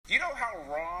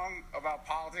about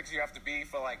politics you have to be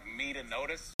for, like, me to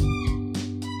notice?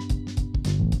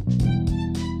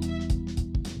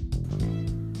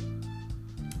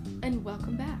 And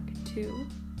welcome back to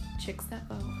Chicks That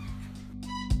Vote.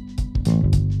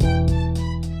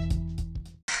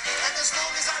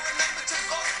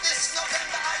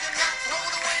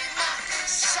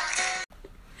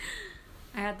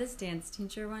 I had this dance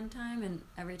teacher one time, and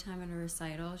every time in a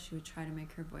recital, she would try to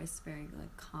make her voice very,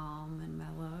 like, calm and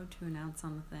mellow to announce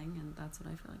on the thing, and that's what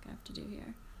I feel like I have to do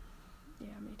here.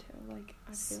 Yeah, me too. Like,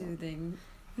 I feel soothing.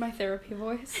 My therapy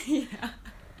voice? Yeah.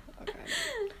 Okay.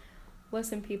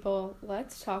 Listen, people,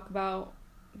 let's talk about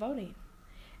voting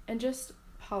and just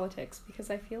politics, because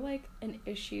I feel like an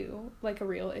issue, like a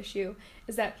real issue,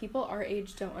 is that people our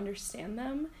age don't understand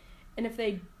them, and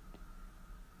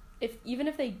even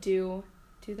if they do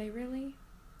they really?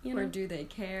 You know? Or do they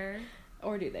care?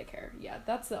 Or do they care? Yeah,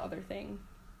 that's the other thing.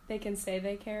 They can say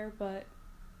they care, but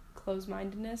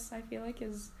closed-mindedness, I feel like,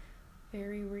 is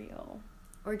very real.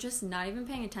 Or just not even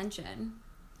paying attention.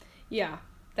 Yeah,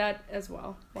 that as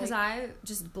well. Because I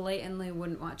just blatantly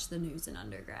wouldn't watch the news in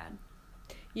undergrad.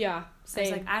 Yeah, same. I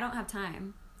was like, I don't have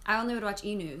time. I only would watch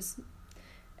E-News.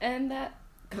 And that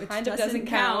Which kind of doesn't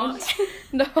count.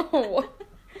 No.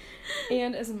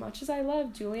 And as much as I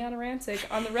love Juliana Rancic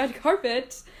on the red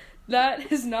carpet,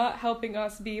 that is not helping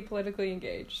us be politically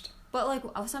engaged. But, like,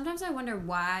 sometimes I wonder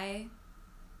why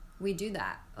we do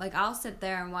that. Like, I'll sit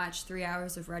there and watch 3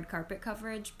 hours of red carpet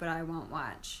coverage, but I won't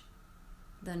watch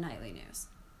the nightly news.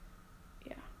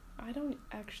 Yeah. I don't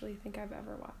actually think I've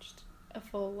ever watched a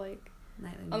full, like,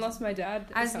 nightly news. Unless my dad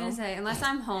is I was going home. to say, unless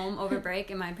I'm home over break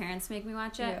and my parents make me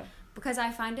watch it, Yeah. because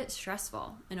I find it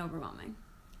stressful and overwhelming.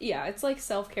 Yeah, it's like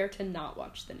self-care to not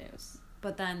watch the news.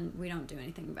 But then we don't do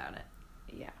anything about it.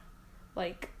 Yeah.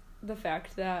 Like, the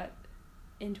fact that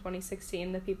in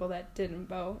 2016, the people that didn't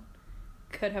vote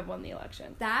could have won the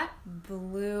election. That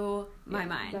blew my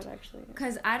mind. That actually...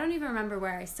 Because I don't even remember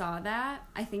where I saw that.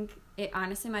 I think it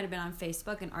honestly might have been on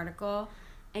Facebook, an article.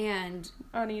 And...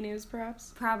 on E-News,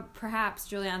 perhaps? Perhaps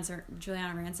Juliana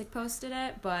Rancic posted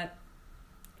it, but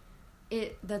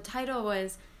the title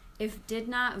was, if did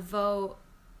not vote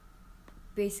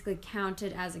basically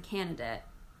counted as a candidate,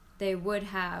 they would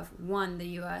have won the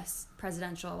U.S.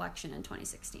 presidential election in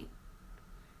 2016.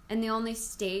 And the only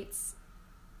states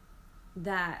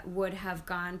that would have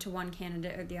gone to one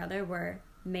candidate or the other were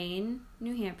Maine,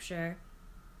 New Hampshire,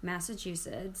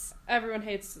 Massachusetts. Everyone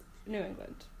hates New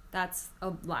England. That's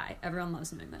a lie. Everyone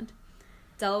loves New England.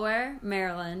 Delaware,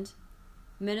 Maryland,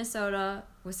 Minnesota,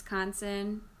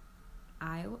 Wisconsin,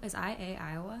 Iowa. Is IA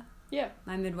Iowa? Yeah.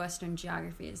 My Midwestern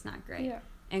geography is not great. Yeah.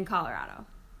 And Colorado.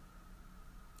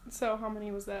 So how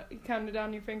many was that? You counted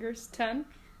down your fingers? 10?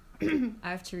 I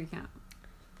have to recount.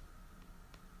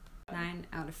 9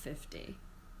 out of 50.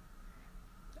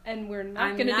 And we're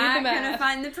not going to do the math. I'm not going to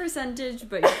find the percentage,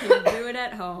 but you can do it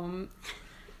at home.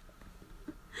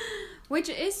 Which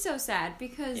is so sad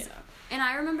because... Yeah. And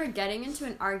I remember getting into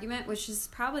an argument, which is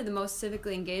probably the most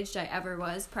civically engaged I ever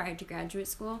was prior to graduate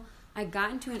school. I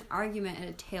got into an argument at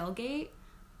a tailgate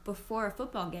before a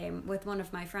football game with one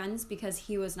of my friends because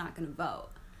he was not going to vote.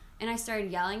 And I started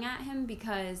yelling at him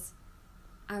because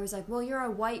I was like, well, you're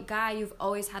a white guy. You've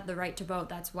always had the right to vote.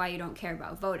 That's why you don't care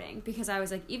about voting. Because I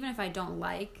was like, even if I don't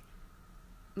like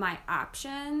my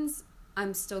options,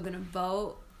 I'm still going to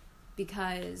vote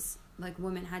because, like,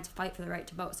 women had to fight for the right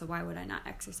to vote. So why would I not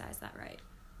exercise that right?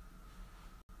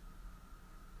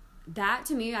 That,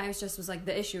 to me, was like,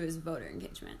 the issue is voter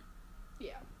engagement.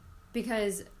 Yeah.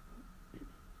 Because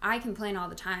I complain all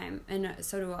the time, and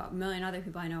so do a million other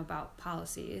people I know about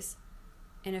policies.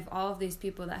 And if all of these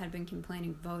people that had been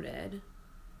complaining voted,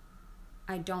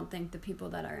 I don't think the people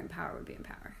that are in power would be in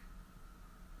power.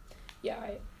 Yeah,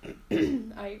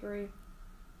 I agree.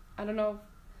 I don't know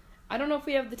if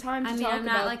we have the time to talk about I'm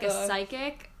not like a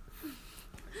psychic.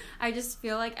 I just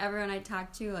feel like everyone I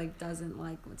talk to, like, doesn't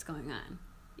like what's going on.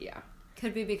 Yeah.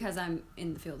 Could be because I'm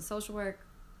in the field of social work,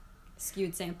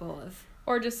 skewed sample of...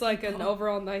 Or just, like, an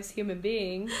overall nice human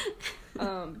being.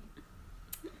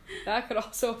 That could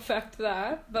also affect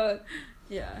that, but...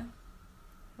 Yeah.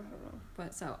 I don't know.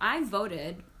 But so, I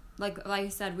voted. Like I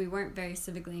said, we weren't very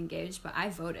civically engaged, but I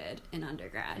voted in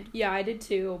undergrad. Yeah, I did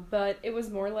too, but it was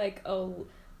more like, the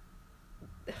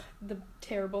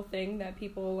terrible thing that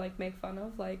people, like, make fun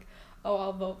of. Like,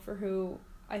 I'll vote for who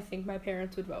I think my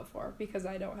parents would vote for because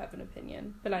I don't have an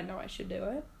opinion, but I know I should do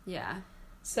it. Yeah.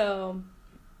 So,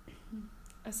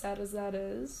 as sad as that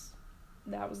is,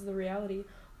 that was the reality.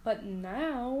 But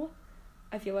now,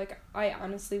 I feel like I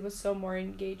honestly was so more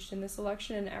engaged in this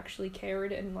election and actually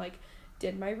cared and, like,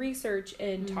 did my research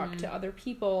and talked to other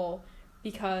people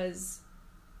because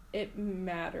it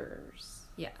matters.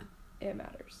 Yeah. It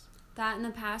matters. That in the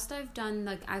past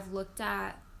I've looked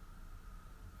at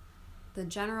the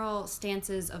general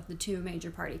stances of the two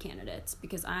major party candidates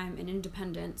because I'm an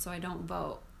independent, so I don't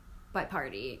vote by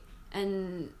party.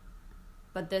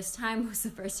 But this time was the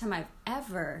first time I've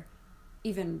ever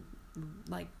even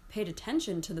paid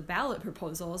attention to the ballot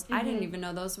proposals. I didn't even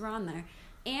know those were on there.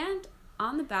 And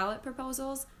on the ballot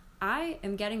proposals, I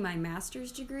am getting my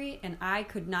master's degree and I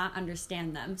could not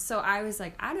understand them. So I was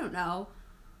like, I don't know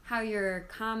how your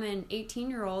common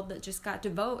 18-year-old that just got to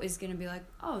vote is going to be like,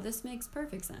 oh, this makes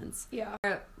perfect sense. Yeah.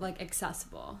 Or,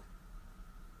 accessible.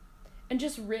 And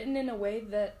just written in a way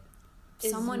that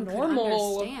someone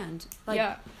normal. Could understand.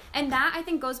 Yeah. And that, I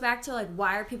think, goes back to,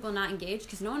 why are people not engaged?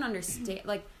 Because no one understands.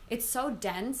 It's so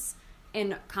dense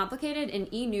and complicated,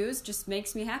 and E! News just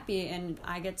makes me happy, and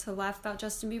I get to laugh about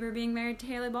Justin Bieber being married to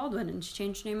Haley Baldwin, and she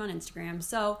changed her name on Instagram.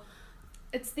 So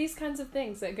it's these kinds of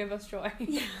things that give us joy.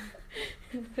 Yeah.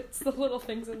 It's the little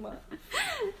things in life.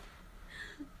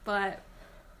 But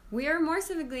we are more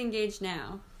civically engaged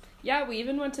now. Yeah, we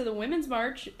even went to the Women's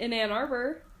March in Ann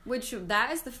Arbor. Which,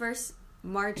 that is the first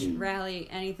march, rally,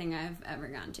 anything I've ever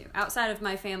gone to. Outside of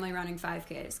my family running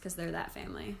 5Ks, because they're that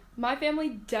family. My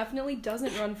family definitely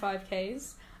doesn't run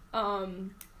 5Ks.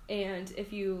 And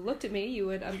if you looked at me, you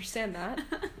would understand that.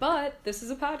 But this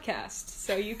is a podcast,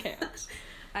 so you can't.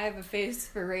 I have a face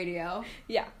for radio.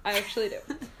 Yeah, I actually do.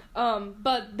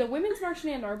 But the Women's March in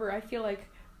Ann Arbor, I feel like,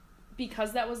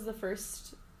 because that was the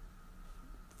first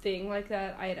thing like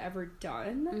that I had ever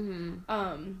done,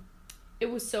 it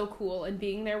was so cool. And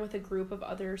being there with a group of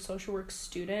other social work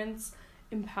students,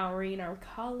 empowering our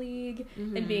colleague,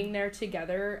 and being there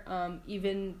together,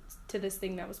 even to this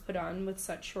thing that was put on with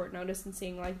such short notice, and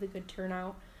seeing, the good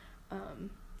turnout,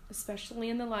 especially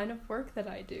in the line of work that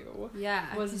I do.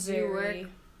 Yeah, was very... You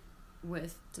work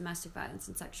with domestic violence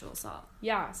and sexual assault.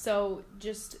 Yeah, so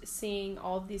just seeing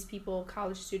all of these people,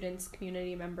 college students,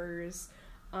 community members,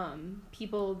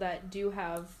 people that do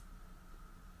have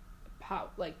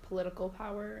political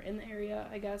power in the area,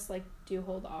 I guess, do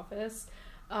hold office,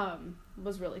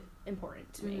 was really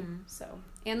important to me. So,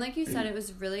 and like you said, it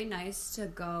was really nice to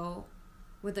go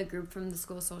with a group from the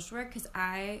School of Social Work, because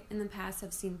I in the past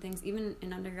have seen things even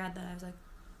in undergrad that I was like,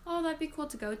 oh, that'd be cool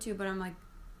to go to, but I'm like,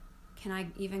 can I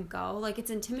even go? It's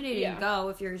intimidating to go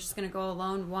if you're just gonna go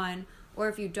alone, one, or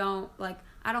if you don't,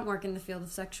 I don't work in the field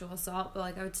of sexual assault,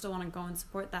 but I would still want to go and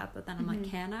support that. But then I'm like,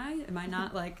 can I? Am I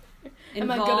not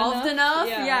involved enough?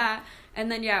 Yeah.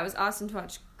 And then it was awesome to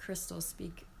watch Crystal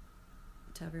speak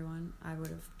to everyone. I would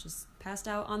have just passed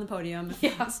out on the podium if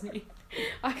it was me.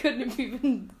 I couldn't have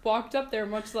even walked up there,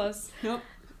 much less nope.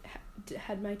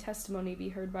 Had my testimony be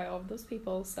heard by all of those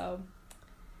people. So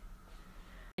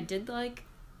I did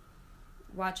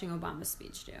watching Obama's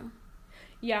speech too.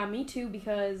 Yeah, me too,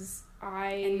 because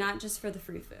and not just for the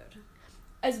free food.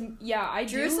 I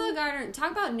Jerusalem Garden.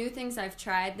 Talk about new things I've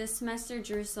tried this semester.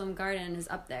 Jerusalem Garden is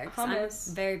up there. Hummus.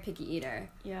 I'm a very picky eater.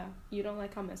 Yeah, you don't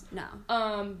like hummus. No.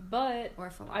 But or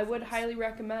falafels. I would highly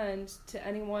recommend to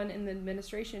anyone in the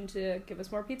administration to give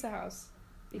us more Pizza House,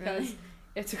 because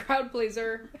it's a crowd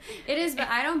pleaser. It is, but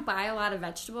I don't buy a lot of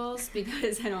vegetables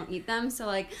because I don't eat them. So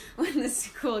when the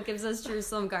school gives us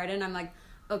Jerusalem Garden, I'm like,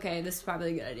 okay, this is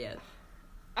probably a good idea.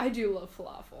 I do love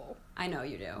falafel. I know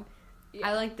you do. Yeah.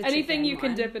 I like the anything you one.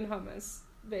 can dip in hummus,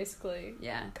 basically.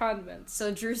 Yeah. Condiments.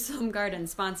 So Jerusalem Garden,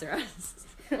 sponsor us.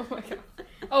 Oh my god.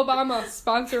 Obama,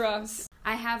 sponsor us.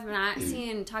 I have not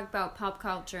seen, talk about pop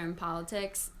culture and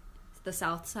politics, The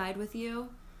South Side with You.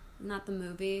 Not the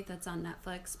movie that's on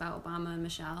Netflix about Obama and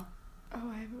Michelle. Oh,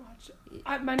 I haven't watched it.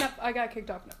 I got kicked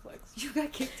off Netflix. You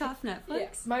got kicked off Netflix? Yeah.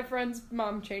 My friend's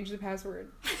mom changed the password.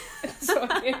 So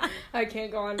I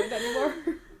can't go on it anymore.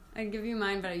 I can give you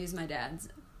mine, but I use my dad's.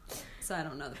 So I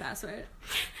don't know the password.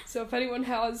 So if anyone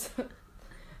has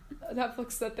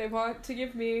Netflix that they want to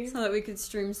give me, so that we could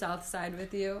stream South Side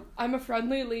with you. I'm a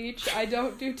friendly leech. I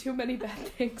don't do too many bad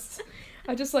things.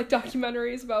 I just like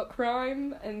documentaries about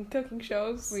crime and cooking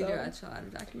shows. We do watch a lot of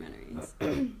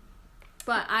documentaries.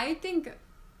 But I think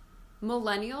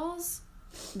millennials,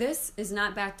 this is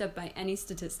not backed up by any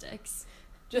statistics.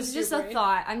 It's just a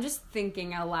thought. I'm just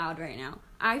thinking out loud right now.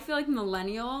 I feel like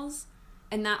millennials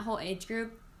and that whole age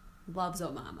group loves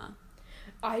Obama.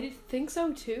 I think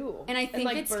so too. And I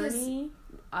think it's because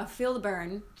I feel the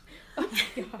burn. Oh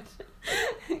my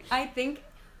god. I think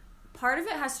part of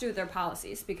it has to do with their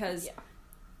policies, because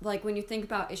when you think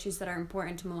about issues that are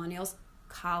important to millennials,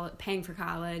 paying for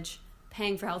college,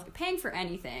 paying for health, paying for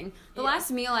anything. The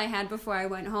last meal I had before I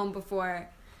went home, before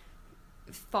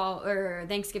fall or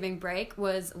Thanksgiving break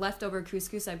was leftover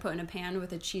couscous I put in a pan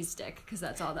with a cheese stick because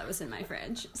that's all that was in my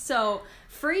fridge. So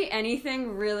free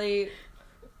anything really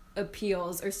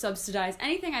appeals, or subsidize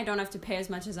anything I don't have to pay as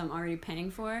much as I'm already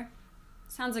paying for.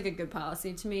 Sounds like a good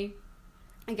policy to me.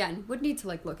 Again, would need to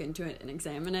like look into it and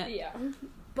examine it. Yeah.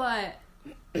 But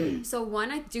so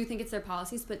one, I do think it's their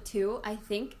policies, but two, I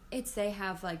think it's they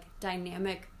have like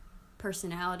dynamic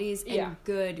personalities and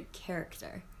good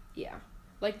character. Yeah.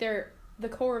 Like the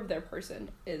core of their person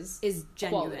is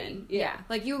genuine. Quality. Yeah.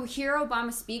 Like you hear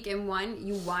Obama speak, and one,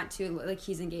 you want to, like,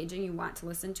 he's engaging, you want to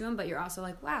listen to him, but you're also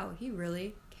like, wow, he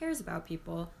really cares about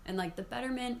people and like the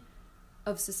betterment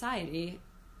of society.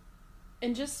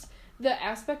 And just the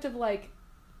aspect of like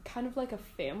kind of like a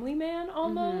family man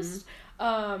almost.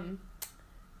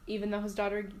 Even though his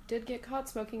daughter did get caught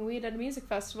smoking weed at a music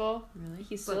festival, Really?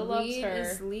 he still loves weed her.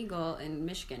 is legal in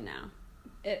Michigan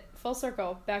now. Full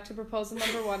circle, back to proposal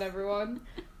number 1, everyone.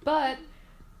 But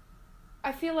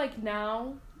I feel like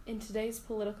now, in today's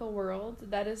political world,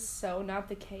 that is so not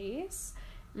the case.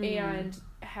 And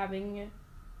having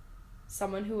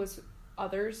someone who was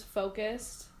others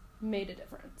focused made a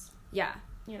difference. Yeah.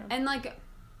 You know? And like,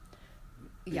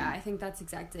 yeah, I think that's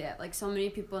exactly it. Like, so many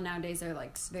people nowadays are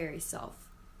like very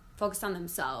focused on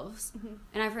themselves.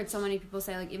 And I've heard so many people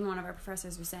say, like, even one of our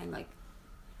professors was saying, like,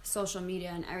 social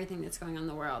media and everything that's going on in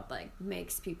the world, like,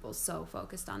 makes people so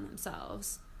focused on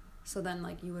themselves. So then,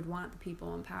 like, you would want the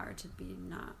people in power to be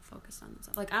not focused on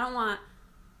themselves. Like,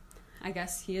 I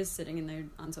guess he is sitting in there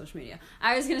on social media.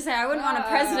 I was going to say, I wouldn't want a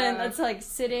president that's, like,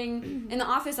 sitting in the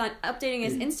office on updating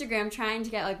his Instagram trying to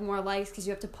get, like, more likes because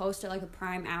you have to post at, like, a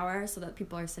prime hour so that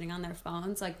people are sitting on their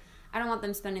phones. Like, I don't want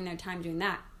them spending their time doing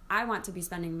that. I want to be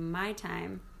spending my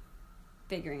time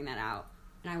figuring that out.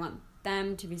 And I want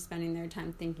them to be spending their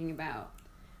time thinking about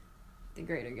the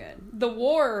greater good. The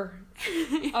war.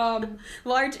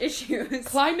 Large issues.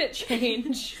 Climate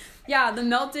change. Yeah, the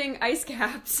melting ice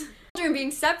caps. Children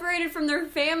being separated from their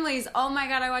families. Oh my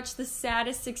god, I watched the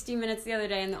saddest 60 Minutes the other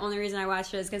day, and the only reason I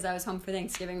watched it is because I was home for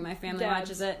Thanksgiving. My family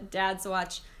watches it. Dads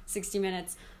watch 60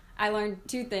 Minutes. I learned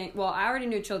 2 things. Well, I already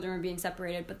knew children were being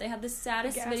separated, but they had the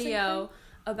saddest video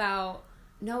about...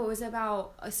 No, it was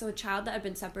about a child that had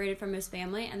been separated from his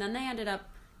family, and then they ended up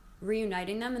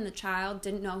reuniting them, and the child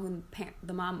didn't know who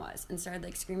the mom was, and started,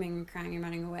 like, screaming and crying and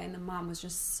running away, and the mom was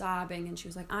just sobbing, and she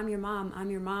was like, I'm your mom,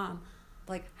 I'm your mom.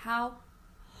 Like, how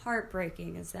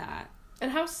heartbreaking is that?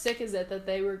 And how sick is it that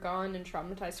they were gone and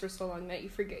traumatized for so long that you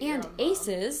forget your own mom?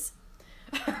 ACEs.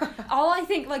 All I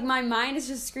think, like, my mind is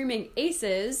just screaming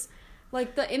ACEs.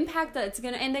 Like, the impact that it's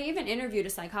going to... And they even interviewed a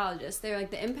psychologist. They're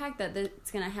like, the impact that it's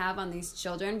going to have on these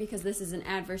children, because this is an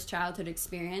adverse childhood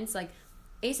experience. Like,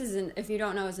 ACEs, if you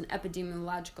don't know, is an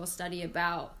epidemiological study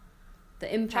about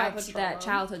the impact that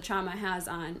childhood trauma has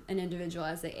on an individual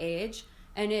as they age.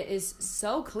 And it is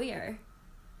so clear.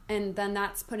 And then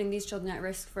that's putting these children at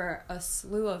risk for a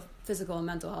slew of physical and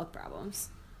mental health problems.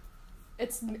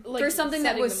 It's like... For something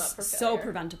that was so failure.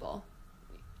 Preventable.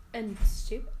 And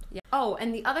stupid. Yeah. Oh,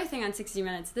 and the other thing on 60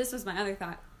 Minutes, this was my other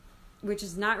thought, which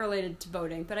is not related to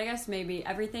voting, but I guess maybe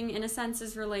everything in a sense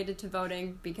is related to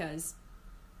voting because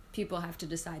people have to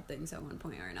decide things at one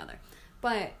point or another.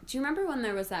 But do you remember when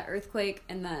there was that earthquake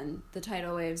and then the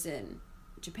tidal waves in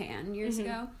Japan years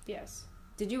ago? Yes.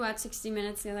 Did you watch 60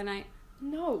 Minutes the other night?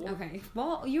 No. Okay.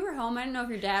 Well, you were home. I didn't know if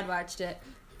your dad watched it,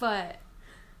 but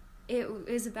it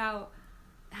was about...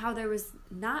 how there was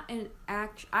not an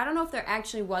I don't know if there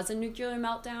actually was a nuclear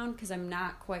meltdown, because I'm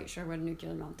not quite sure what a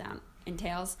nuclear meltdown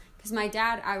entails. Because my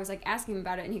dad, I was like asking him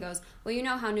about it, and he goes, well, you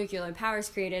know how nuclear power is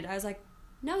created. I was like,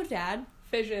 no, Dad.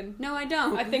 Fission. No, I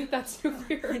don't. I think that's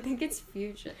nuclear. I think it's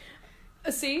fusion.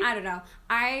 See? I don't know.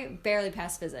 I barely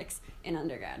passed physics in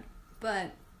undergrad.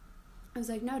 But I was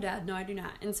like, no, Dad, no, I do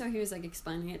not. And so he was like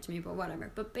explaining it to me, but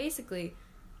whatever. But basically,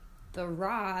 the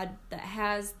rod that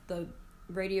has the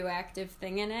radioactive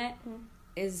thing in it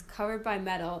is covered by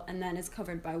metal and then is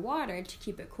covered by water to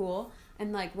keep it cool.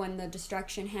 And like when the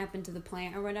destruction happened to the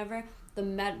plant or whatever, the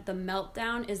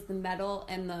meltdown is the metal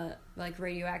and the like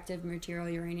radioactive material,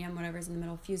 uranium, whatever's in the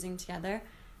middle, fusing together,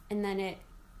 and then it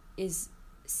is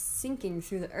sinking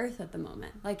through the earth at the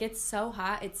moment. Like, it's so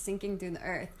hot, it's sinking through the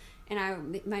earth.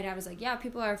 And my dad was like, yeah,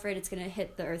 people are afraid it's going to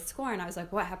hit the Earth's core. And I was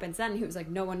like, what happens then? And he was like,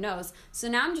 no one knows. So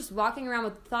now I'm just walking around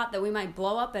with the thought that we might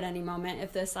blow up at any moment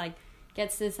if this, like,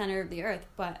 gets to the center of the Earth.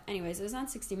 But anyways, it was on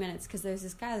 60 Minutes because there's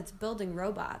this guy that's building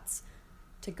robots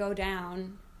to go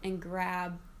down and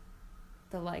grab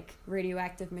the, like,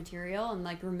 radioactive material and,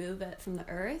 like, remove it from the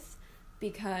Earth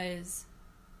because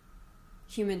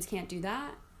humans can't do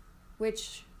that,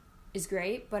 which is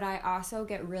great, but I also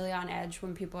get really on edge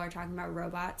when people are talking about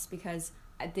robots because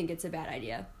I think it's a bad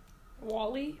idea.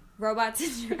 WALL-E?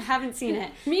 Robots, I haven't seen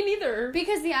it. Me neither.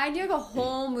 Because the idea of a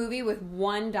whole movie with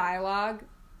one dialogue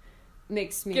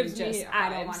makes me I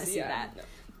don't want to see that. No.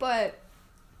 But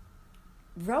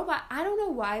I don't know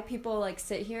why people, like,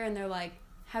 sit here and they're like,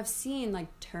 have seen, like,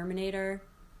 Terminator,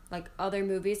 like, other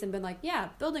movies and been like, yeah,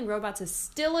 building robots is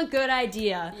still a good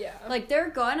idea. Yeah. Like, they're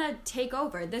gonna take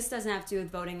over. This doesn't have to do with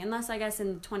voting, unless, I guess,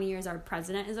 in 20 years our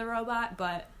president is a robot,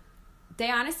 but they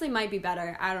honestly might be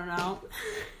better. I don't know.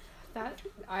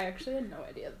 I actually had no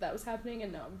idea that was happening,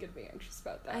 and now I'm gonna be anxious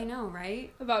about that. I know,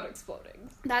 right? About exploding.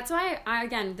 That's why,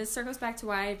 again, this circles back to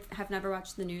why I have never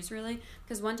watched the news, really.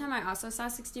 Because one time I also saw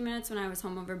 60 Minutes when I was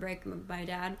home over break with my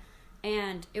dad,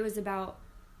 and it was about,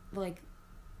 like,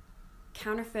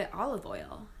 counterfeit olive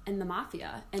oil and the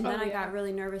mafia. And then I got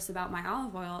really nervous about my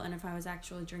olive oil and if I was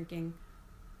actually drinking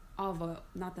olive oil.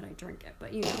 Not that I drink it,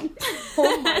 but you know.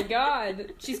 Oh my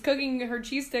god. She's cooking her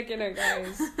cheese stick in it,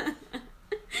 guys.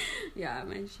 Yeah,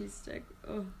 my cheese stick.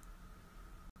 Oh.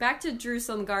 Back to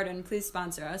Jerusalem Garden. Please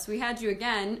sponsor us. We had you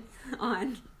again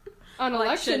on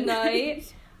election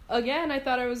night. Again, I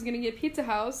thought I was going to get Pizza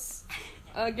House.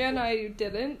 Again, I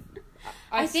didn't.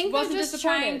 I think they're just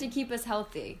trying to keep us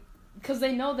healthy. Because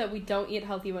they know that we don't eat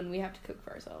healthy when we have to cook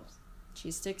for ourselves.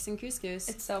 Cheese sticks and couscous.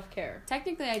 It's self-care.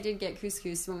 Technically, I did get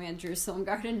couscous when we had Jerusalem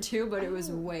Garden too, but it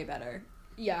was way better.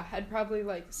 Yeah, had probably,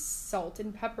 like, salt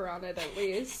and pepper on it at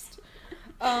least.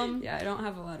 Yeah, I don't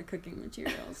have a lot of cooking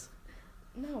materials.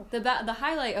 No. The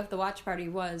highlight of the watch party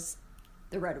was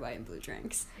the red, white, and blue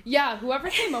drinks. Yeah, whoever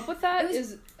came up with that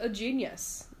is a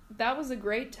genius. That was a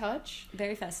great touch.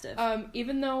 Very festive.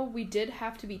 Even though we did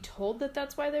have to be told that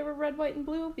that's why they were red, white, and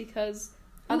blue, because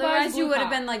otherwise you would have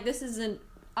been like, this is an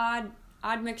odd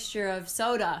mixture of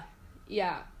soda.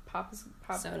 Yeah, pop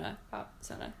soda.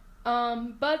 Soda.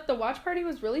 But the watch party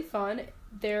was really fun.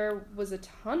 There was a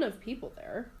ton of people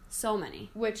there. So many.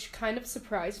 Which kind of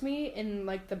surprised me in,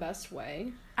 like, the best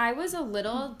way. I was a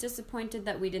little disappointed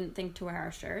that we didn't think to wear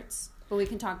our shirts. But we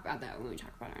can talk about that when we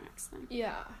talk about our next thing.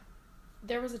 Yeah.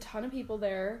 There was a ton of people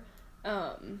there.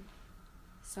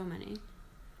 So many.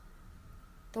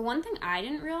 The one thing I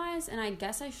didn't realize, and I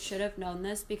guess I should have known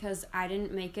this because I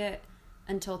didn't make it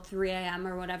until 3 a.m.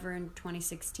 or whatever in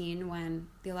 2016 when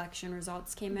the election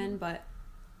results came in, but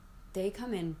they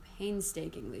come in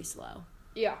painstakingly slow.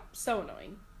 Yeah, so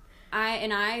annoying.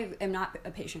 I am not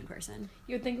a patient person.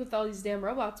 You would think with all these damn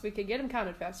robots we could get them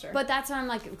counted faster. But that's why I'm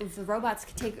like, if the robots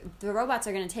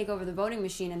are going to take over the voting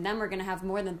machine, and then we're going to have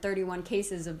more than 31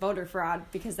 cases of voter fraud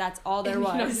because that's all there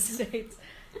was. In the United States.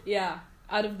 Yeah,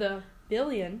 out of the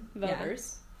billion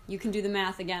voters. Yeah. You can do the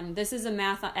math again. This is a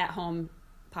math at home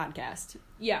podcast.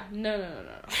 Yeah, no.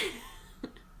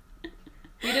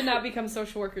 We did not become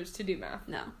social workers to do math.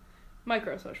 No.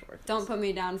 Micro social workers. Don't put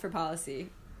me down for policy.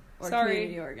 Or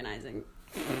community organizing.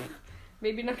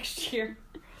 Maybe next year.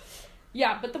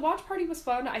 Yeah, but the watch party was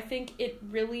fun. I think it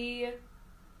really,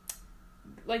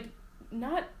 like,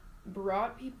 not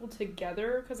brought people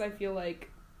together, because I feel like...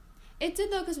 It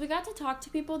did, though, because we got to talk to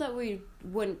people that we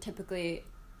wouldn't typically...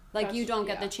 Like, you don't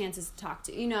get the chances to talk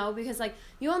to, you know? Because, like,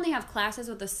 you only have classes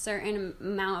with a certain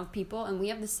amount of people, and we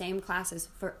have the same classes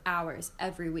for hours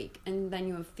every week. And then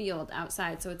you have field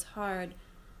outside, so it's hard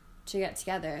to get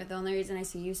together. The only reason I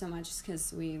see you so much is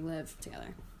because we live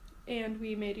together. And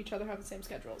we made each other have the same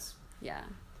schedules. Yeah.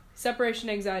 Separation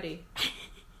anxiety.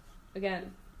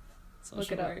 Again.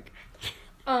 Social work.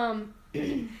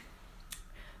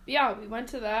 Yeah, we went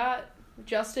to that.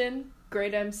 Justin,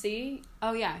 great MC.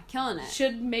 Oh yeah, killing it.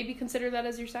 Should maybe consider that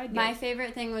as your side gig. My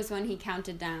favorite thing was when he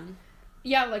counted down.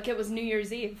 Yeah, like it was New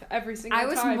Year's Eve every single time. I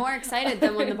was more excited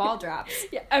than when the ball drops.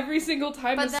 Yeah, every single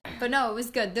time. But no, it was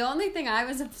good. The only thing I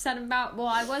was upset about, well,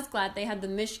 I was glad they had the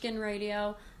Michigan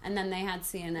radio and then they had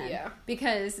CNN. Yeah.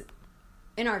 Because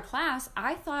in our class,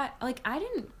 I thought, like, I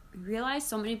didn't realize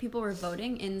so many people were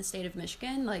voting in the state of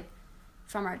Michigan, like,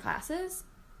 from our classes.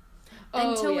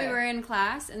 Until we were in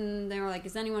class, and they were like,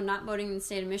 is anyone not voting in the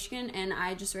state of Michigan? And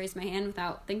I just raised my hand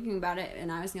without thinking about it,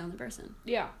 and I was the only person.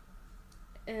 Yeah.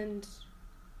 And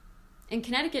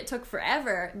Connecticut took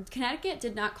forever. Connecticut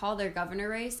did not call their governor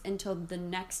race until the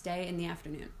next day in the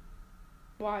afternoon.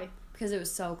 Why? Because it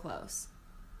was so close.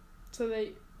 So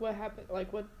what happened?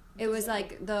 Like, what? It was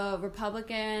like the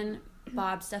Republican,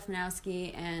 Bob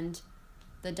Stefanowski, and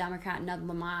the Democrat, Ned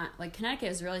Lamont. Like, Connecticut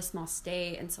is a really small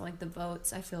state, and so, like, the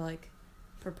votes, I feel like,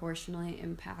 proportionally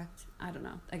impact, I don't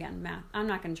know, again, math. I'm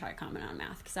not going to try to comment on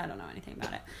math because I don't know anything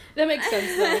about it. That makes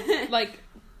sense, though. Like,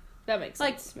 that makes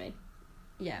sense to me.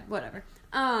 Yeah, whatever.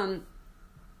 But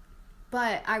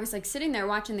I was, like, sitting there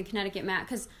watching the Connecticut map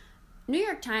because New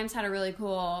York Times had a really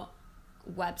cool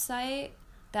website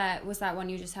that was that one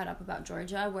you just had up about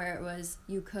Georgia, where it was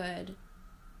you could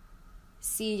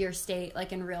see your state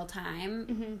like in real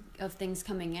time of things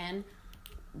coming in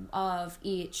of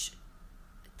each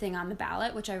thing on the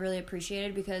ballot, which I really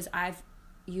appreciated because I've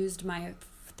used my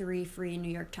 3 free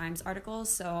New York Times articles,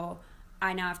 so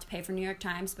I now have to pay for New York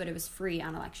Times, but it was free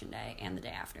on Election Day and the day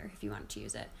after if you wanted to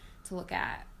use it to look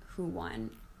at who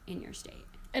won in your state.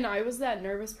 And I was that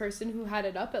nervous person who had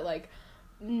it up at like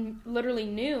literally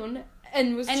noon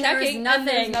and was checking there was nothing. and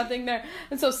there was nothing there.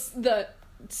 And so the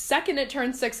second it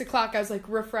turned 6 o'clock, I was like,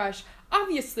 refresh.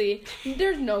 Obviously,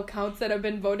 there's no counts that have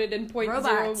been voted in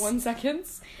 0.01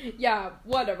 seconds. Yeah,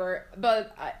 whatever.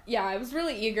 But I was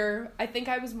really eager. I think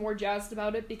I was more jazzed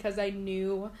about it because I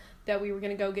knew that we were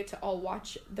going to go get to all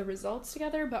watch the results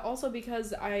together, but also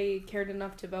because I cared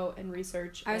enough to vote and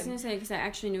research. I was going to say, because I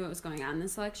actually knew what was going on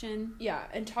this election. Yeah,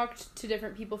 and talked to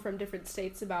different people from different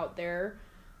states about their...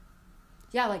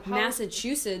 Yeah, like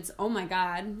Massachusetts, oh my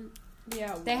God.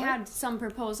 Yeah, They had some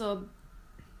proposal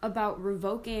about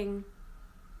revoking,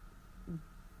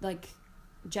 like,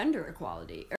 gender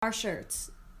equality. Our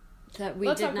shirts that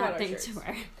we did not think to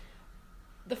wear.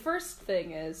 The first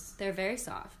thing is... They're very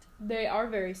soft. They are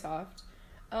very soft.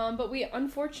 But we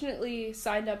unfortunately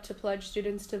signed up to pledge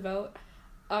students to vote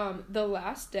the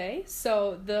last day,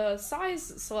 so the size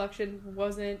selection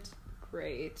wasn't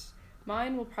great.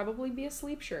 Mine will probably be a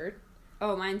sleep shirt.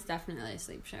 Oh, mine's definitely a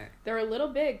sleep shirt. They're a little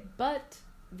big, but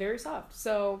very soft,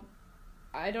 so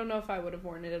I don't know if I would have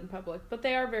worn it in public, but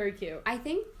they are very cute. I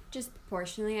think just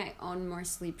proportionally I own more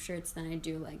sleep shirts than I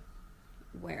do, like,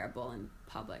 wearable and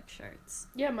public shirts.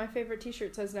 Yeah, my favorite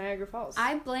t-shirt says Niagara Falls.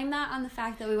 I blame that on the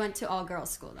fact that we went to all-girls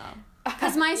school, though.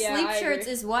 Because my sleep shirts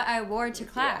is what I wore to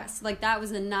class. Yeah. Like, that was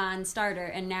a non-starter,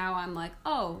 and now I'm like,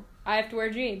 oh. I have to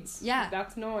wear jeans. Yeah.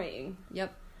 That's annoying.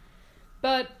 Yep.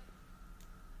 But...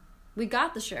 We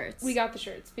got the shirts. We got the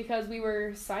shirts because we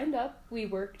were signed up. We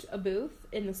worked a booth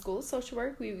in the School of Social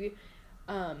Work. We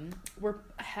were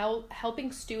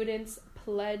helping students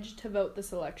pledge to vote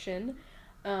this election.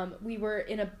 We were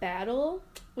in a battle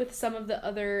with some of the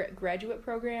other graduate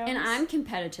programs. And I'm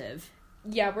competitive.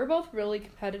 Yeah, we're both really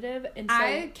competitive. And so,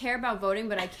 I care about voting,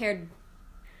 but I cared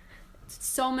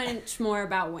so much more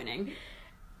about winning.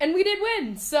 And we did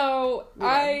win, so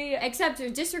Except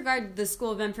to disregard the School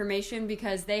of Information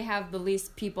because they have the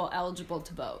least people eligible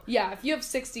to vote. Yeah, if you have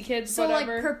 60 kids, so,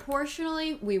 whatever. So, like,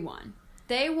 proportionally, we won.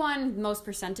 They won most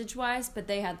percentage-wise, but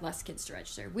they had less kids to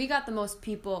register. We got the most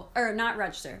people... Or, not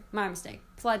register. My mistake.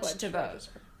 Pledged to vote.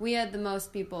 Register. We had the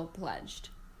most people pledged.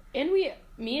 And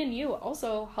me and you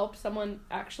also helped someone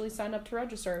actually sign up to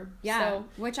register. Yeah, so.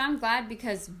 Which I'm glad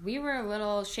because we were a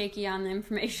little shaky on the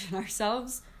information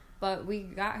ourselves, but we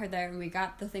got her there and we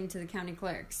got the thing to the county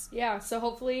clerks. Yeah, so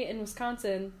hopefully in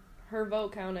Wisconsin, her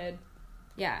vote counted.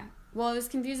 Yeah. Well, it was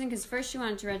confusing because first she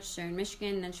wanted to register in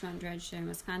Michigan, and then she wanted to register in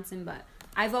Wisconsin, but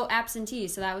I vote absentee,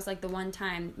 so that was like the one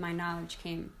time my knowledge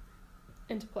came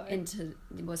into play.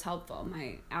 It was helpful,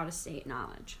 my out-of-state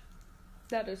knowledge.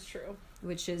 That is true.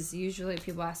 Which is usually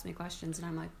people ask me questions, and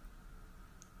I'm like,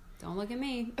 don't look at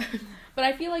me. But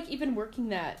I feel like even working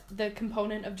the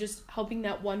component of just helping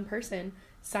that one person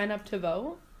sign up to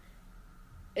vote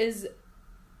is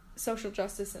social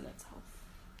justice in itself,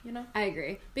 you know? I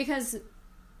agree. Because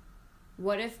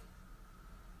what if,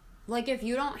 like, if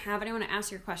you don't have anyone to ask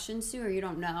your questions to, or you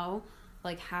don't know,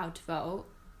 like, how to vote,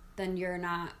 then you're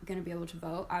not going to be able to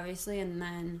vote, obviously, and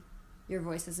then your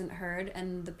voice isn't heard,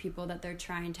 and the people that they're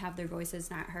trying to have their voices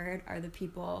not heard are the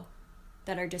people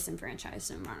that are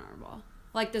disenfranchised and vulnerable.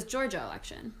 Like this Georgia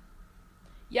election.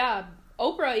 Yeah,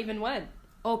 Oprah even went.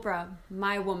 Oprah,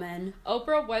 my woman.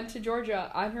 Oprah went to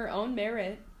Georgia on her own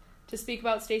merit to speak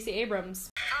about Stacey Abrams.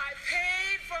 I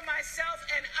paid for myself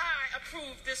and I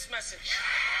approve this message.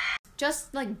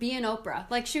 Just like being Oprah.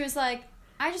 Like she was like,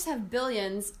 I just have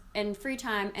billions and free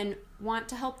time and want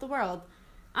to help the world.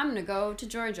 I'm going to go to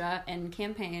Georgia and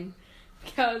campaign.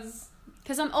 Because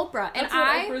I'm Oprah. And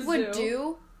I would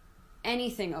do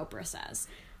anything Oprah says.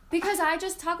 Because I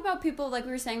just talk about people, like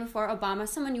we were saying before, Obama,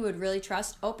 someone you would really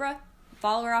trust. Oprah,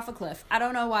 follow her off a cliff. I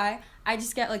don't know why. I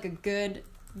just get like a good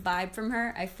vibe from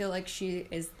her. I feel like she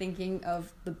is thinking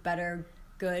of the better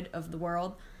good of the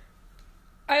world.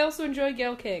 I also enjoy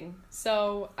Gayle King.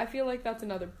 So I feel like that's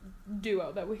another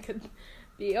duo that we could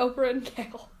be, Oprah and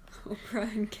Gayle.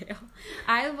 Oprah and Gayle.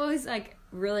 I was like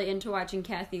really into watching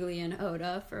Kathy Lee and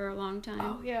Hoda for a long time.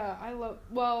 Oh yeah,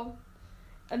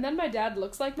 and then my dad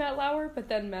looks like Matt Lauer, but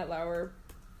then Matt Lauer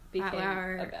became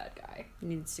a bad guy.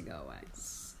 Needs to go away.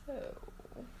 So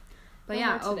But No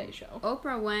yeah, more Today Show.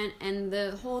 Oprah went, and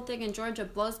the whole thing in Georgia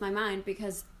blows my mind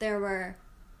because there were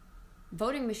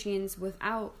voting machines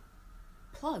without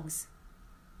plugs.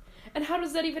 And how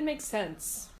does that even make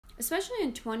sense? Especially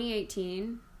in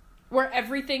 2018. Where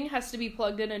everything has to be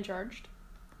plugged in and charged?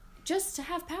 Just to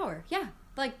have power. Yeah.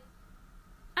 Like,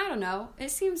 I don't know.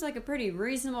 It seems like a pretty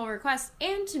reasonable request.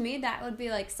 And to me, that would be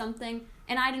like something.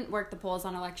 And I didn't work the polls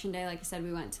on election day. Like I said,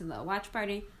 we went to the watch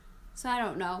party. So I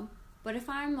don't know. But if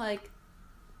I'm like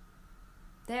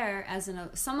there as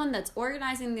someone that's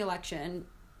organizing the election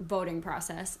voting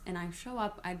process and I show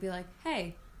up, I'd be like,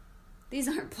 hey, these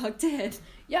aren't plugged in.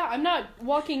 Yeah, I'm not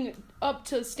walking up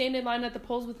to stand in line at the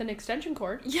polls with an extension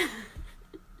cord. Yeah.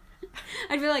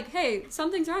 I'd be like, hey,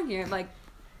 something's wrong here. Like,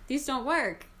 these don't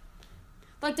work.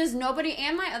 Like, does nobody...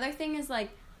 And my other thing is, like,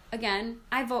 again,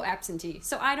 I vote absentee.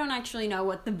 So I don't actually know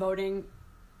what the voting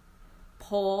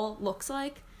poll looks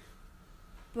like.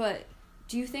 But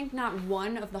do you think not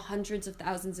one of the hundreds of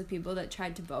thousands of people that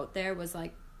tried to vote there was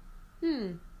like,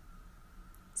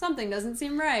 something doesn't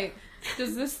seem right.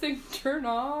 Does this thing turn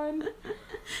on?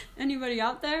 Anybody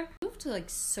out there? You have to, like,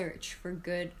 search for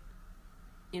good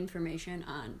information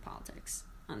on politics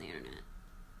on the internet.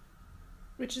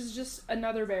 Which is just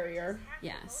another barrier.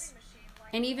 Yes.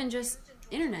 And even just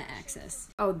internet access.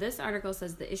 Oh, this article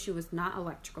says the issue was not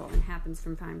electrical and happens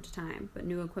from time to time, but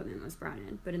new equipment was brought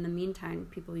in. But in the meantime,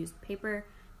 people used paper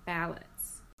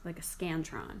ballots, like a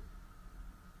Scantron,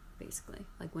 basically,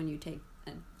 like when you take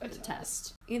a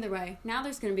test. Either way, now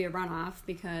there's going to be a runoff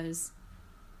because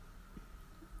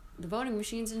the voting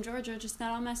machines in Georgia just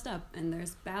got all messed up, and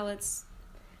there's ballots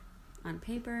on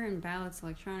paper and ballots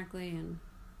electronically, and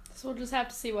so we'll just have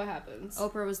to see what happens.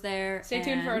 Oprah was there. Stay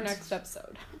tuned for our next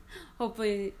episode.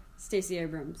 Hopefully Stacey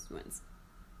Abrams wins.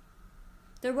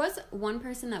 There was one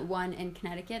person that won in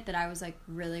Connecticut that I was like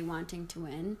really wanting to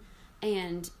win,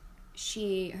 and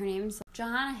her name's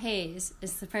Johanna Hayes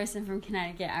is the person from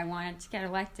Connecticut I wanted to get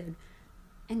elected,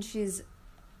 and she's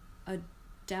a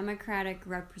Democratic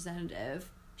representative.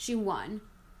 She won,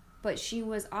 but she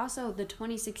was also the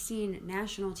 2016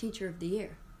 National Teacher of the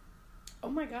Year. Oh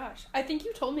my gosh. I think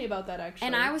you told me about that, actually.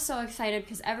 And I was so excited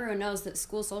because everyone knows that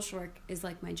school social work is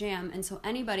like my jam. And so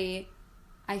anybody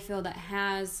I feel that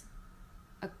has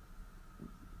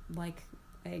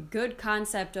a good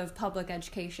concept of public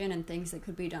education and things that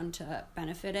could be done to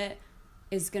benefit it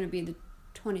is going to be the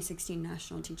 2016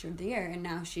 National Teacher of the Year. And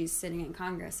now she's sitting in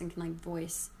Congress and can like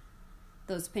voice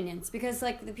those opinions. Because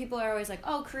like the people are always like,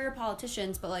 oh, career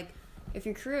politicians. But like if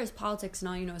your career is politics and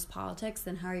all you know is politics,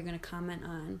 then how are you going to comment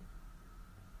on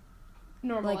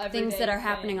normal like things that are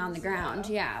happening on the ground?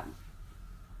 Yeah.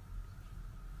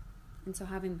 And so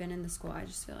having been in the school, I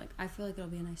feel like it'll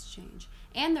be a nice change.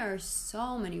 And there are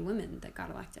so many women that got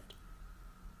elected.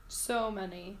 So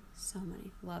many.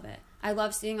 Love it. I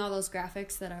love seeing all those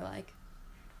graphics that are like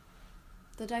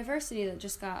the diversity that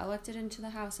just got elected into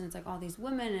the House, and it's like all these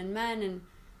women and men and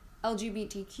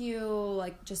LGBTQ,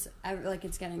 like just like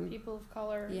it's getting people of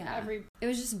color. Yeah. It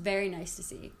was just very nice to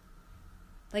see.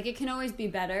 Like, it can always be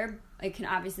better. It can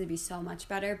obviously be so much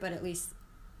better, but at least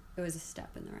it was a step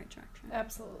in the right direction.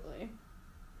 Absolutely.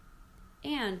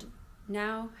 And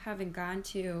now, having gone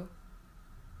to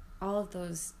all of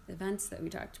those events that we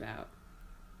talked about,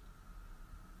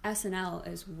 SNL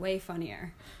is way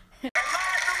funnier.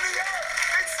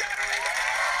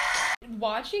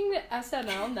 Watching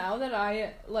SNL now that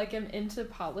I like am into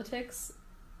politics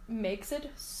makes it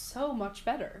so much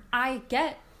better. I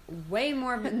get way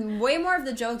more of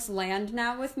the jokes land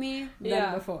now with me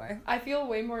than before. I feel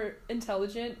way more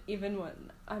intelligent even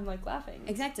when I'm like laughing.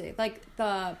 Exactly. Like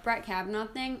the Brett Kavanaugh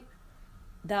thing,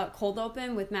 the cold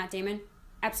open with Matt Damon,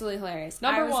 absolutely hilarious.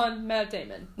 Number one, Matt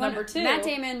Damon. Number two, Matt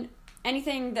Damon,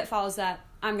 anything that follows that,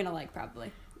 I'm gonna like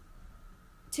probably.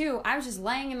 Two, I was just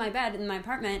laying in my bed in my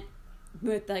apartment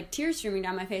with like tears streaming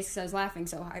down my face because I was laughing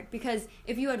so hard. Because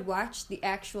if you had watched the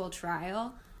actual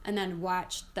trial and then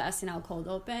watched the SNL cold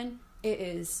open, it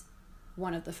is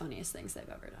one of the funniest things they've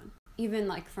ever done. Even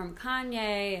like from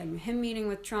Kanye and him meeting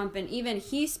with Trump, and even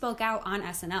he spoke out on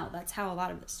SNL. That's how a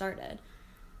lot of it started.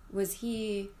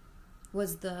 He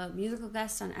was the musical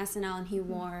guest on SNL, and he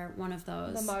wore one of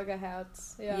those the MAGA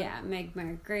hats. Yeah, Make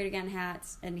America Great Again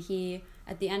hats. And he,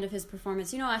 at the end of his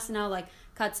performance, you know, SNL like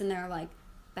cuts and they're like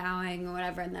bowing or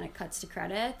whatever, and then it cuts to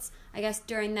credits. I guess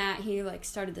during that he like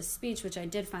started this speech, which I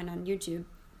did find on YouTube,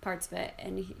 parts of it,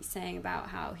 and he's saying about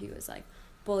how he was like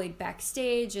bullied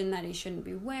backstage and that he shouldn't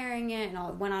be wearing it, and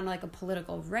all went on like a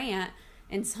political rant.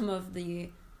 And some of the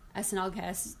SNL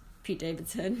cast, Pete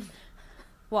Davidson,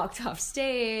 walked off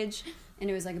stage, and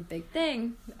it was like a big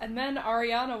thing. And then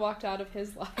Ariana walked out of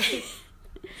his life.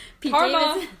 Pete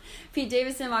Pete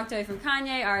Davidson walked away from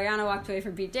Kanye. Ariana walked away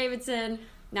from Pete Davidson.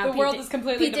 Now The world is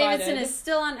completely Pete divided. Davidson is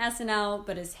still on SNL,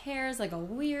 but his hair is like a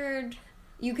weird...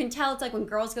 You can tell it's like when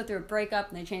girls go through a breakup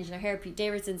and they change their hair. Pete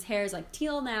Davidson's hair is like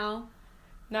teal now.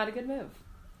 Not a good move.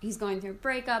 He's going through a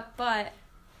breakup, but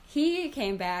he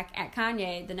came back at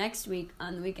Kanye the next week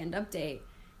on the Weekend Update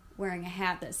wearing a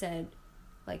hat that said,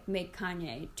 like, make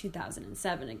Kanye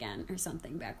 2007 again or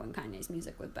something, back when Kanye's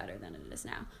music was better than it is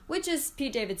now. Which is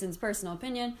Pete Davidson's personal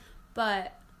opinion,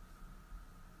 but,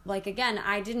 like, again,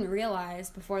 I didn't realize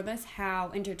before this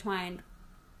how intertwined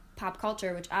pop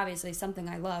culture, which obviously is something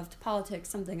I loved, politics,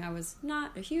 something I was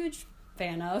not a huge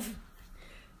fan of,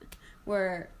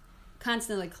 were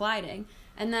constantly colliding.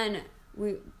 And then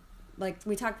we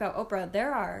talked about Oprah.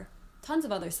 There are tons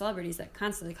of other celebrities that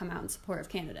constantly come out in support of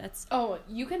candidates. Oh,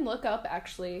 you can look up,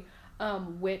 actually,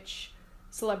 which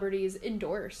celebrities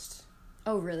endorsed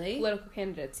Oh, really? political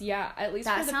candidates. Yeah, at least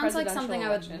That for the sounds like presidential something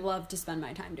election. I would love to spend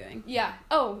my time doing. Yeah.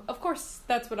 Oh, of course,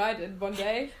 that's what I did one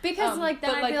day. Because, then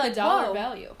but, I'd be like, the dollar whoa,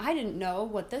 value. I didn't know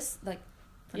what this,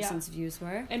 person's views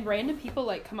were. And random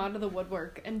people, come out of the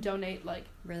woodwork and donate,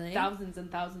 Really? thousands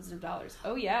and thousands of dollars.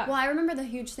 Oh, yeah. Well, I remember the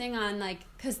huge thing on,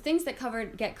 because things that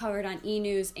get covered on E!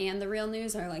 News and The Real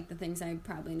News are, the things I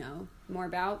probably know more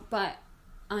about. But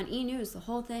on E! News, the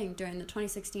whole thing during the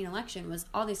 2016 election was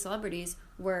all these celebrities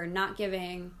were not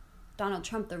giving Donald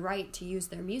Trump the right to use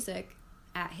their music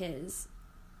at his,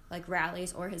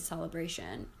 rallies or his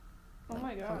celebration. Oh,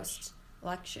 my gosh.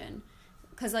 Post-election.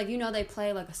 Because, they play,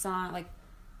 a song,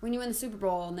 when you win the Super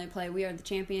Bowl and they play We Are the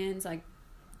Champions,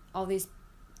 all these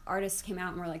artists came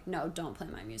out and were like, no, don't play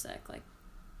my music,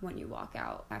 when you walk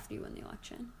out after you win the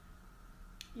election.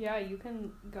 Yeah, you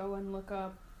can go and look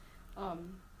up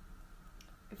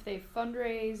if they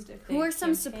fundraised, if they Who are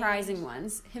some campaigned. surprising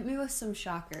ones? Hit me with some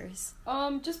shockers.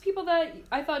 Just people that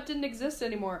I thought didn't exist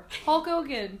anymore. Hulk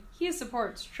Hogan, he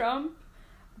supports Trump.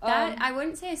 That I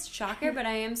wouldn't say it's a shocker, but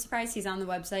I am surprised he's on the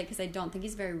website because I don't think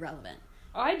he's very relevant.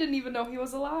 I didn't even know he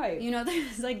was alive.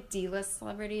 There's D-list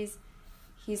celebrities.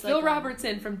 He's Phil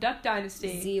Robertson from Duck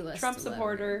Dynasty, Z-list Trump celebrity.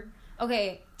 supporter.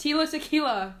 Okay. Tila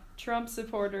Tequila, Trump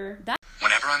supporter.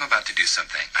 Whenever I'm about to do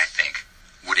something, I think,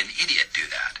 would an idiot do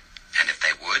that? And if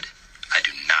they would, I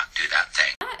do not do that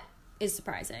thing. That is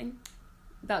surprising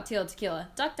about Tila Tequila.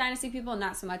 Duck Dynasty people,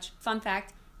 not so much. Fun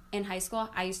fact, in high school,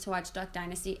 I used to watch Duck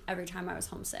Dynasty every time I was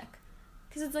homesick.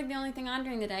 Because it's the only thing on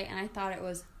during the day, and I thought it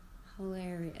was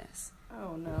hilarious.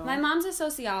 Oh, no. My mom's a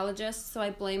sociologist, so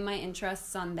I blame my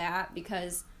interests on that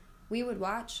because we would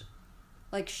watch,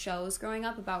 shows growing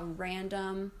up about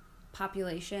random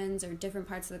populations or different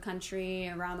parts of the country,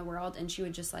 around the world, and she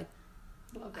would just,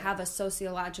 have a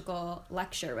sociological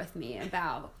lecture with me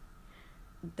about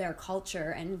their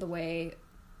culture and the way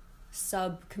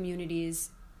sub-communities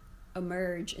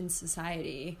emerge in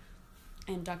society,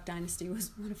 and Duck Dynasty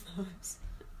was one of those.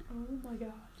 Oh, my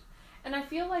God. And I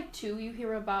feel too, you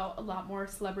hear about a lot more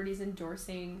celebrities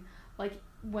endorsing,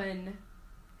 when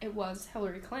it was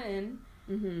Hillary Clinton,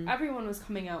 everyone was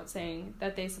coming out saying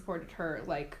that they supported her,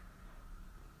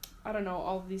 I don't know,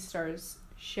 all of these stars,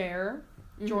 Cher,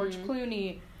 George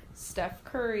Clooney, Steph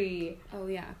Curry. Oh,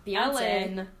 yeah.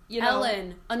 Beyonce.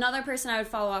 Ellen. Another person I would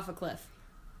follow off a cliff.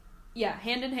 Yeah,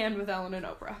 hand in hand with Ellen and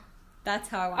Oprah. That's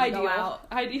how I want to go out.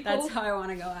 Ideal. That's how I want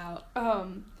to go out.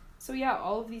 So yeah,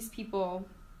 all of these people,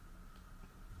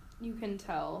 you can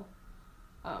tell,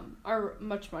 are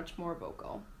much, much more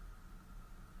vocal.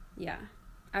 Yeah,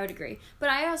 I would agree. But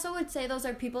I also would say those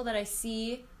are people that I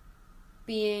see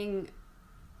being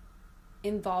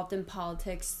involved in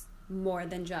politics more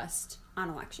than just on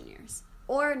election years.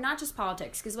 Or not just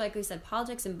politics, because like we said,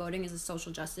 politics and voting is a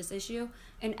social justice issue.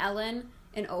 And Ellen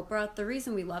and Oprah, the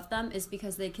reason we love them is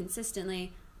because they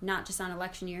consistently, not just on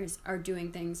election years, are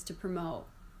doing things to promote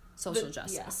social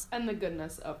justice. Yeah, and the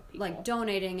goodness of people. Like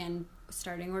donating and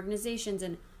starting organizations.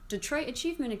 And Detroit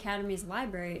Achievement Academy's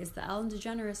library is the Ellen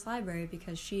DeGeneres Library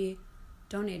because she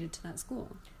donated to that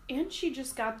school. And she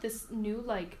just got this new,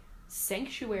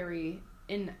 sanctuary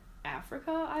in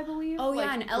Africa, I believe. Oh,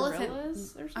 yeah, an elephant. Or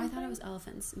something? I thought it was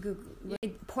elephants. Google.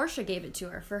 Portia gave it to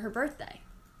her for her birthday.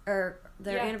 Or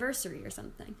their anniversary or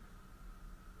something.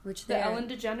 Which the Ellen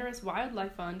DeGeneres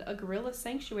Wildlife Fund, a gorilla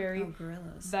sanctuary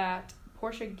gorillas. that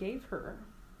Portia gave her.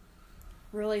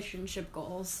 Relationship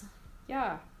goals.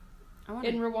 Yeah.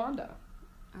 In Rwanda.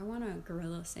 I want a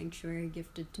gorilla sanctuary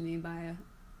gifted to me by a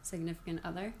significant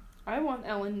other. I want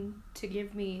Ellen to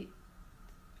give me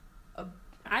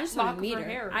I just want to meet her.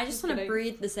 Hair. I just want to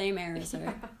breathe the same air as her.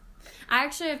 Yeah. I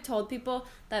actually have told people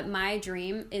that my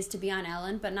dream is to be on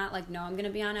Ellen, but not no, I'm going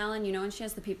to be on Ellen. You know when she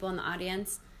has the people in the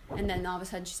audience And then all of a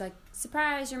sudden she's like,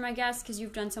 surprise, you're my guest because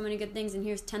you've done so many good things, and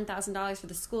here's $10,000 for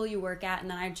the school you work at. And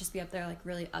then I'd just be up there like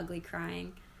really ugly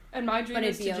crying. And my dream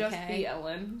is to it'd be just okay. be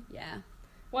Ellen. Yeah.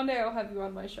 One day I'll have you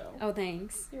on my show. Oh,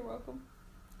 thanks. You're welcome.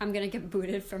 I'm going to get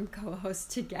booted from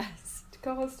co-host to guest. To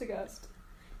co-host to guest.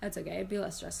 That's okay. It'd be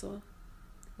less stressful.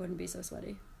 Wouldn't be so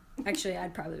sweaty. Actually,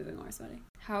 I'd probably be more sweaty.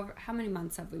 How many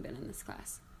months have we been in this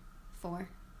class? 4?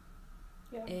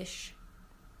 Yeah. Ish.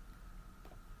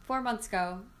 4 months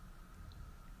ago,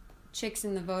 Chicks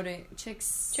who vote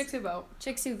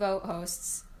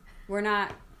hosts.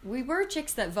 We were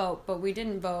chicks that vote, but we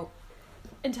didn't vote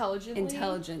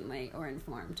intelligently or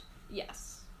informed.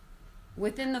 Yes.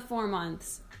 Within the 4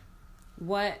 months,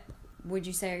 what would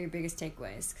you say are your biggest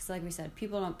takeaways? Because like we said,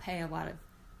 people don't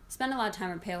spend a lot of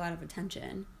time or pay a lot of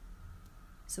attention.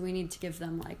 So we need to give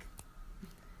them like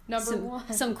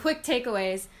some quick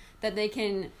takeaways that they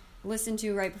can listen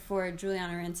to right before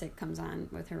Juliana Rancic comes on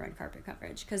with her red carpet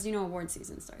coverage. Because award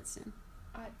season starts soon.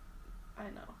 I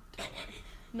know. Don't worry.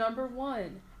 Number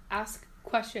 1, ask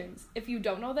questions. If you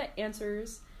don't know the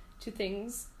answers to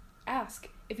things, ask.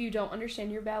 If you don't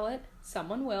understand your ballot,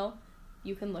 someone will.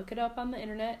 You can look it up on the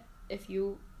internet if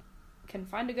you can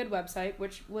find a good website,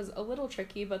 which was a little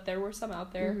tricky, but there were some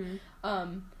out there.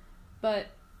 Mm-hmm. But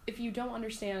if you don't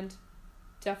understand,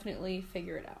 definitely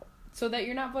figure it out so that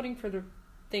you're not voting for the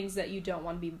things that you don't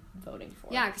want to be voting for.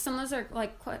 Yeah, because some of those are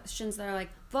like questions that are like,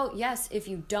 vote yes if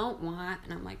you don't want,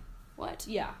 and I'm like, what?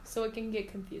 Yeah, so it can get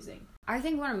confusing. I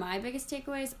think one of my biggest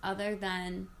takeaways, other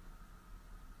than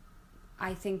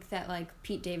I think that like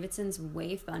Pete Davidson's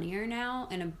way funnier now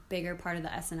and a bigger part of the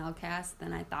SNL cast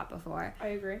than I thought before. I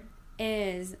agree.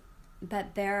 Is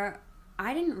that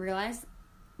I didn't realize,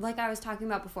 like I was talking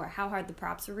about before, how hard the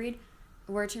props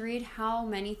were to read, how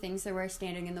many things there were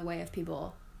standing in the way of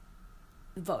people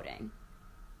voting.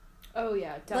 Oh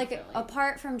yeah, definitely. Like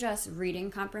apart from just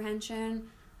reading comprehension,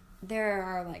 there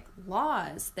are like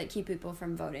laws that keep people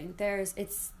from voting.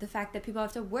 It's the fact that people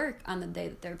have to work on the day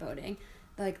that they're voting.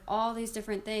 Like all these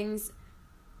different things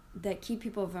that keep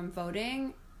people from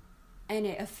voting, and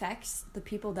it affects the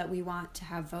people that we want to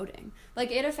have voting. Like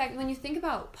when you think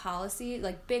about policy,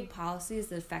 like big policies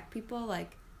that affect people,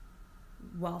 like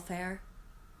welfare,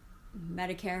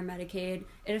 Medicare, Medicaid,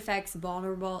 it affects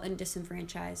vulnerable and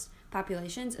disenfranchised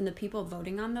populations, and the people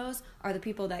voting on those are the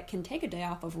people that can take a day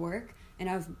off of work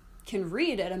and can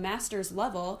read at a master's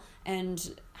level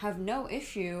and have no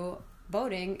issue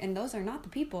voting, and those are not the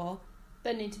people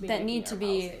that need to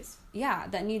be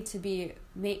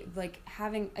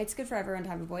having. It's good for everyone to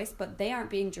have a voice, but they aren't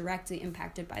being directly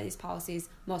impacted by these policies,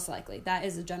 most likely. That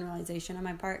is a generalization on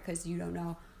my part because you don't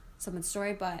know someone's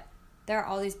story, but there are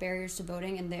all these barriers to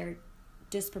voting, and they're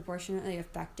disproportionately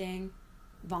affecting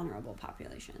vulnerable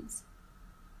populations.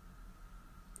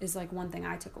 Is like one thing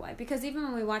I took away, because even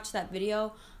when we watched that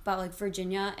video about like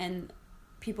Virginia and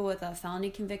people with a felony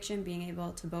conviction being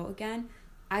able to vote again,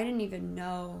 I didn't even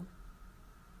know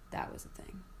that was a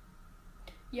thing.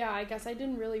 Yeah, I guess I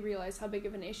didn't really realize how big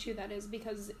of an issue that is,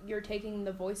 because you're taking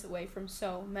the voice away from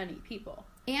so many people.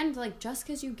 And like just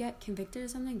because you get convicted of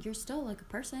something, you're still like a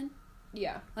person.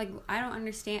 Yeah. Like I don't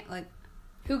understand, like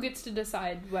who gets to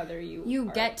decide whether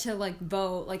you get to like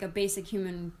vote, like a basic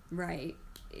human right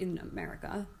in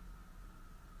America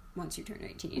once you turn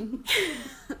 18.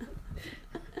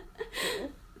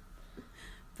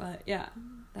 But yeah,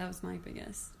 that was my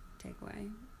biggest takeaway.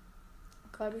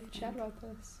 Glad we could chat about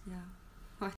this. Yeah.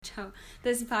 Watch out.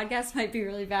 This podcast might be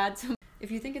really bad, so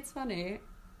if you think it's funny,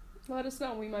 let us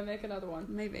know. We might make another one.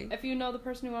 Maybe. If you know the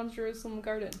person who owns Jerusalem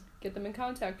Garden, get them in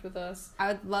contact with us. I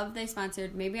would love they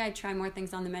sponsored. Maybe I'd try more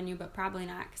things on the menu, but probably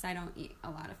not, because I don't eat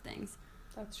a lot of things.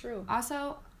 That's true.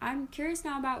 Also, I'm curious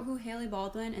now about who Hailey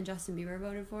Baldwin and Justin Bieber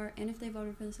voted for, and if they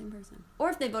voted for the same person. Or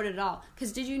if they voted at all.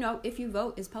 Because did you know if you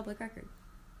vote is public record?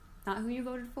 Not who you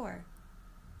voted for,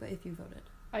 but if you voted.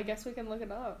 I guess we can look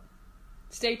it up.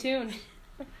 Stay tuned.